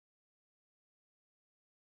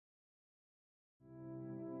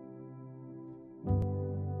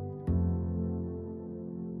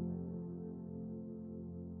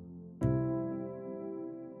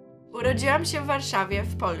Urodziłam się w Warszawie,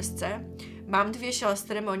 w Polsce. Mam dwie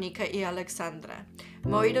siostry, Monikę i Aleksandrę.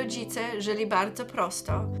 Moi rodzice żyli bardzo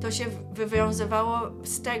prosto. To się wywiązywało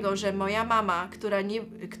z tego, że moja mama,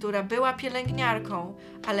 która była pielęgniarką,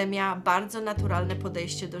 ale miała bardzo naturalne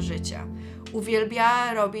podejście do życia.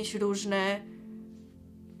 Uwielbiała robić różne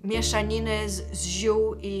mieszaniny z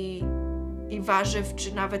ziół i warzyw,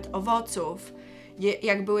 czy nawet owoców,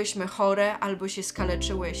 jak byłyśmy chore albo się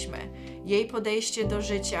skaleczyłyśmy. Jej podejście do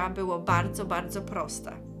życia było bardzo, bardzo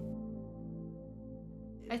proste.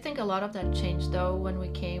 I think a lot of that changed though when we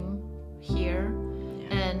came here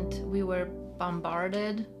and we were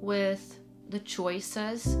bombarded with the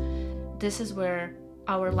choices. This is where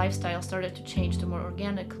our lifestyle started to change to more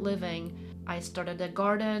organic living. I started a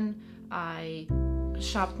garden, I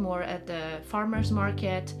shopped more at the farmer's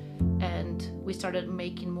market, and we started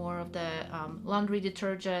making more of the laundry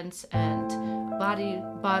detergents and body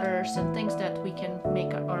butters and things that we can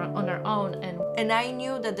make on our own. And I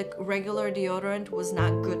knew that the regular deodorant was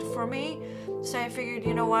not good for me, so I figured,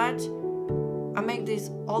 you know what? I make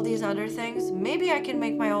all these other things. Maybe I can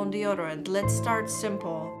make my own deodorant. Let's start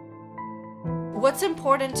simple. What's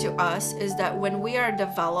important to us is that when we are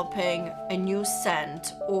developing a new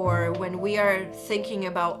scent or when we are thinking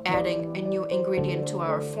about adding a new ingredient to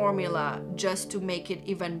our formula just to make it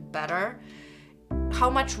even better, how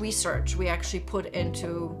much research we actually put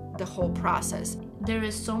into the whole process. There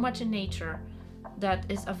is so much in nature that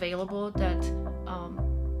is available that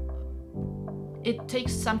it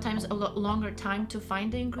takes sometimes a lot longer time to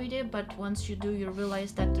find the ingredient, but once you do, you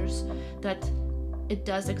realize that it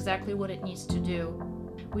does exactly what it needs to do.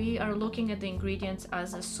 We are looking at the ingredients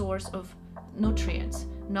as a source of nutrients,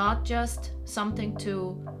 not just something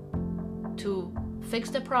to fix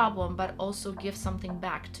the problem, but also give something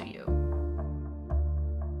back to you.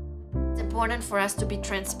 It's important for us to be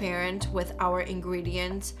transparent with our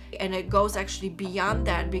ingredients, and it goes actually beyond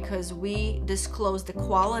that because we disclose the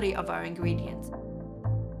quality of our ingredients.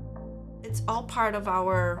 It's all part of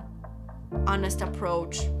our honest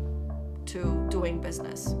approach to doing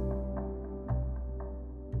business.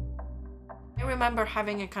 I remember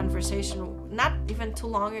having a conversation not even too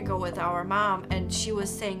long ago with our mom, and she was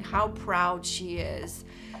saying how proud she is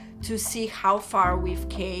to see how far we've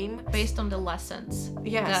came based on the lessons that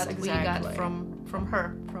exactly. we got from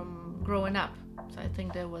her, from growing up. So I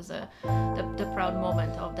think there was the proud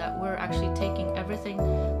moment of that we're actually taking everything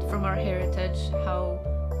from our heritage,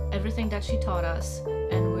 everything that she taught us,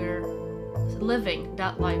 and we're living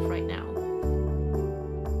that life right now.